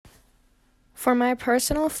For my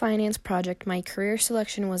personal finance project, my career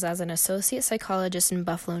selection was as an associate psychologist in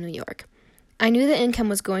Buffalo, New York. I knew the income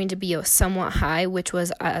was going to be somewhat high, which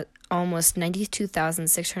was at almost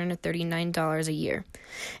 $92,639 a year.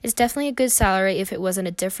 It's definitely a good salary if it was in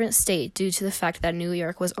a different state due to the fact that New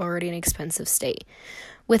York was already an expensive state.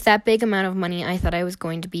 With that big amount of money, I thought I was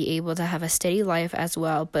going to be able to have a steady life as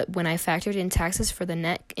well, but when I factored in taxes for the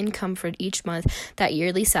net income for each month, that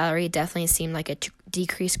yearly salary definitely seemed like it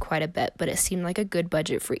decreased quite a bit, but it seemed like a good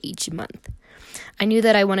budget for each month. I knew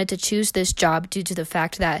that I wanted to choose this job due to the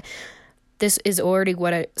fact that this is already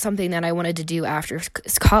something that I wanted to do after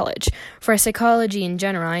college. For psychology in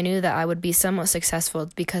general, I knew that I would be somewhat successful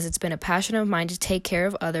because it's been a passion of mine to take care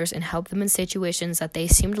of others and help them in situations that they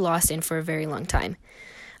seemed lost in for a very long time.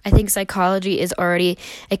 I think psychology is already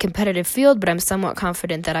a competitive field, but I'm somewhat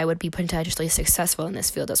confident that I would be potentially successful in this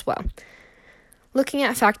field as well. Looking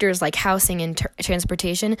at factors like housing and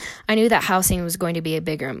transportation, I knew that housing was going to be a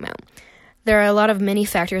bigger amount. There are a lot of many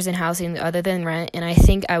factors in housing other than rent, and I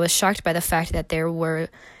think I was shocked by the fact that there were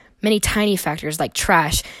many tiny factors like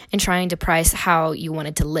trash and trying to price how you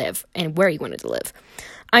wanted to live and where you wanted to live.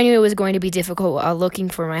 I knew it was going to be difficult while looking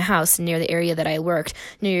for my house near the area that I worked.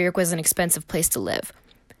 New York was an expensive place to live.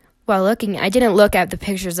 While looking, I didn't look at the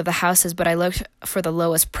pictures of the houses, but I looked for the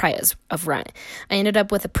lowest price of rent. I ended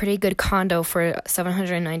up with a pretty good condo for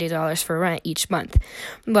 $790 for rent each month.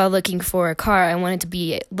 While looking for a car, I wanted to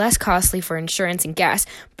be less costly for insurance and gas,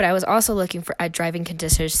 but I was also looking at driving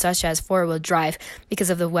conditions such as four-wheel drive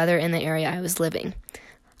because of the weather in the area I was living.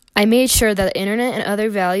 I made sure that the internet and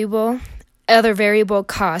other variable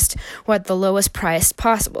costs were at the lowest price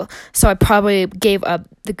possible, so I probably gave up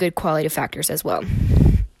the good quality factors as well.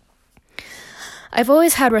 I've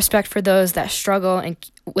always had respect for those that struggle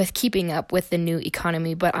with keeping up with the new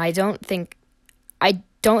economy, but I don't think I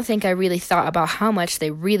really thought about how much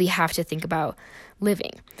they really have to think about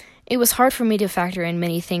living. It was hard for me to factor in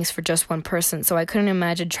many things for just one person, so I couldn't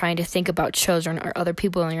imagine trying to think about children or other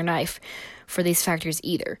people in your life for these factors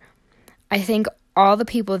either. I think all the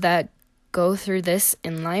people that go through this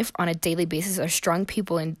in life on a daily basis are strong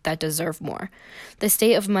people and that deserve more. The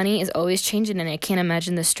state of money is always changing, and I can't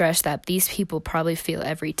imagine the stress that these people probably feel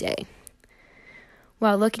every day.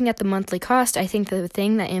 While looking at the monthly cost, I think the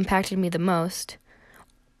thing that impacted me the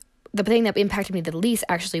least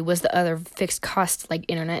actually was the other fixed costs like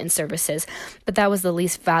internet and services, but that was the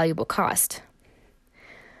least valuable cost.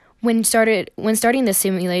 When starting the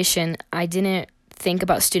simulation, I didn't think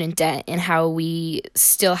about student debt and how we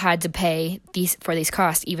still had to pay for these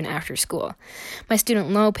costs even after school. My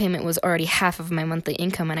student loan payment was already half of my monthly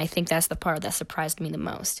income, and I think that's the part that surprised me the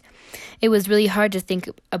most. It was really hard to think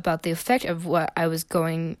about the effect of what I was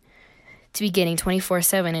going to be getting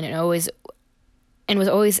 24/7, and was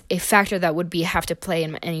always a factor that would have to play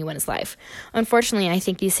in anyone's life. Unfortunately, I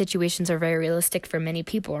think these situations are very realistic for many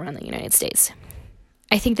people around the United States.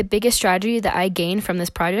 I think the biggest strategy that I gained from this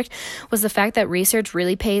project was the fact that research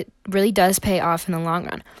really does pay off in the long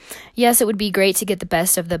run. Yes, it would be great to get the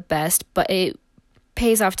best of the best, but it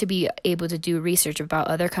pays off to be able to do research about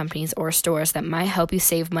other companies or stores that might help you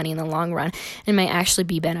save money in the long run and might actually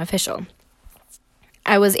be beneficial.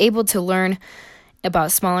 I was able to learn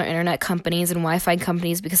about smaller internet companies and Wi-Fi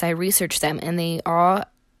companies because I researched them, and they all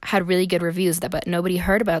had really good reviews, but nobody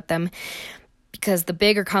heard about them because the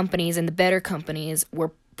bigger companies and the better companies were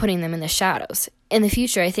putting them in the shadows. In the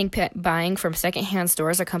future, I think buying from secondhand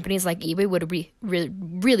stores or companies like eBay would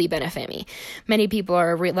really benefit me. Many people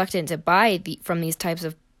are reluctant to buy from these types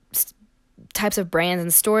of brands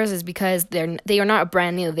and stores is because they are not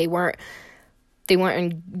brand new. They weren't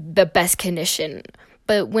in the best condition.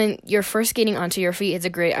 But when you're first getting onto your feet, it's a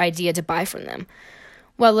great idea to buy from them.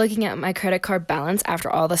 While looking at my credit card balance after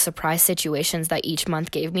all the surprise situations that each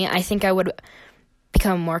month gave me, I think I would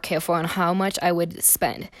become more careful on how much I would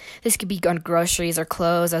spend. This could be on groceries or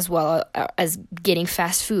clothes, as well as getting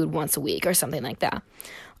fast food once a week or something like that.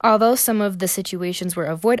 Although some of the situations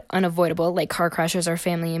were unavoidable, like car crashes or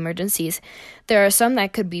family emergencies, there are some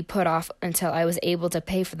that could be put off until I was able to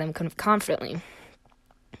pay for them confidently.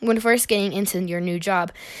 When first getting into your new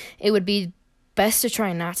job, it would be best to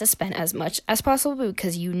try not to spend as much as possible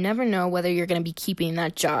because you never know whether you're going to be keeping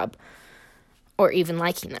that job or even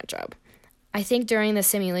liking that job. I think during the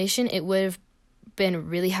simulation, it would have been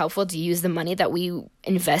really helpful to use the money that we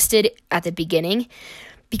invested at the beginning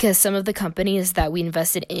because some of the companies that we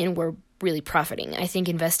invested in were really profiting. I think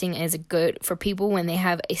investing is good for people when they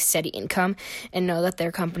have a steady income and know that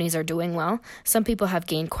their companies are doing well. Some people have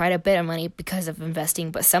gained quite a bit of money because of investing,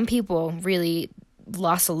 but some people really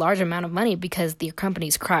lost a large amount of money because their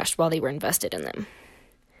companies crashed while they were invested in them.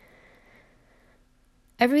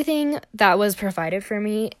 Everything that was provided for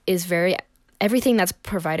me everything that's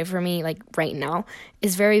provided for me like right now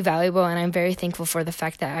is very valuable, and I'm very thankful for the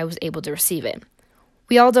fact that I was able to receive it.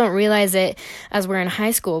 We all don't realize it as we're in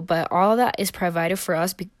high school, but all that is provided for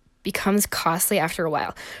us becomes costly after a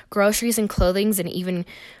while. Groceries and clothing and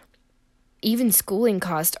even schooling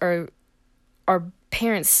costs are our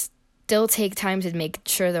parents still take time to make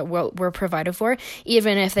sure that we're provided for,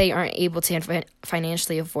 even if they aren't able to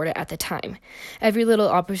financially afford it at the time. Every little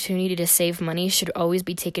opportunity to save money should always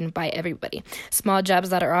be taken by everybody. Small jobs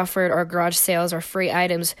that are offered, or garage sales, or free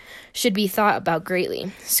items should be thought about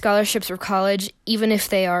greatly. Scholarships for college, even if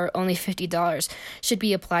they are only $50, should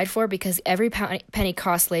be applied for, because every penny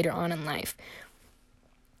costs later on in life.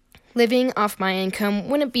 Living off my income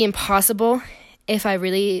wouldn't be impossible if I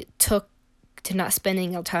really took to not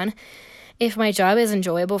spending a ton. If my job is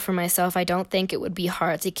enjoyable for myself, I don't think it would be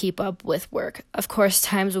hard to keep up with work. Of course,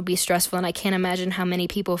 times will be stressful, and I can't imagine how many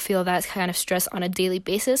people feel that kind of stress on a daily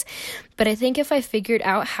basis, but I think if I figured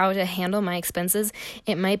out how to handle my expenses,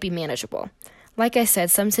 it might be manageable. Like I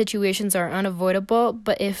said, some situations are unavoidable,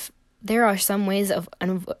 but if there are some ways of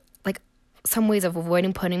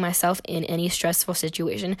avoiding putting myself in any stressful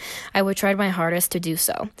situation, I would try my hardest to do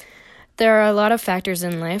so. There are a lot of factors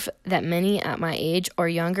in life that many at my age or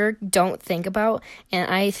younger don't think about, and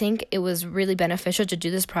I think it was really beneficial to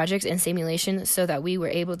do this project and simulation so that we were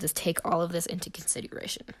able to take all of this into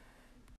consideration.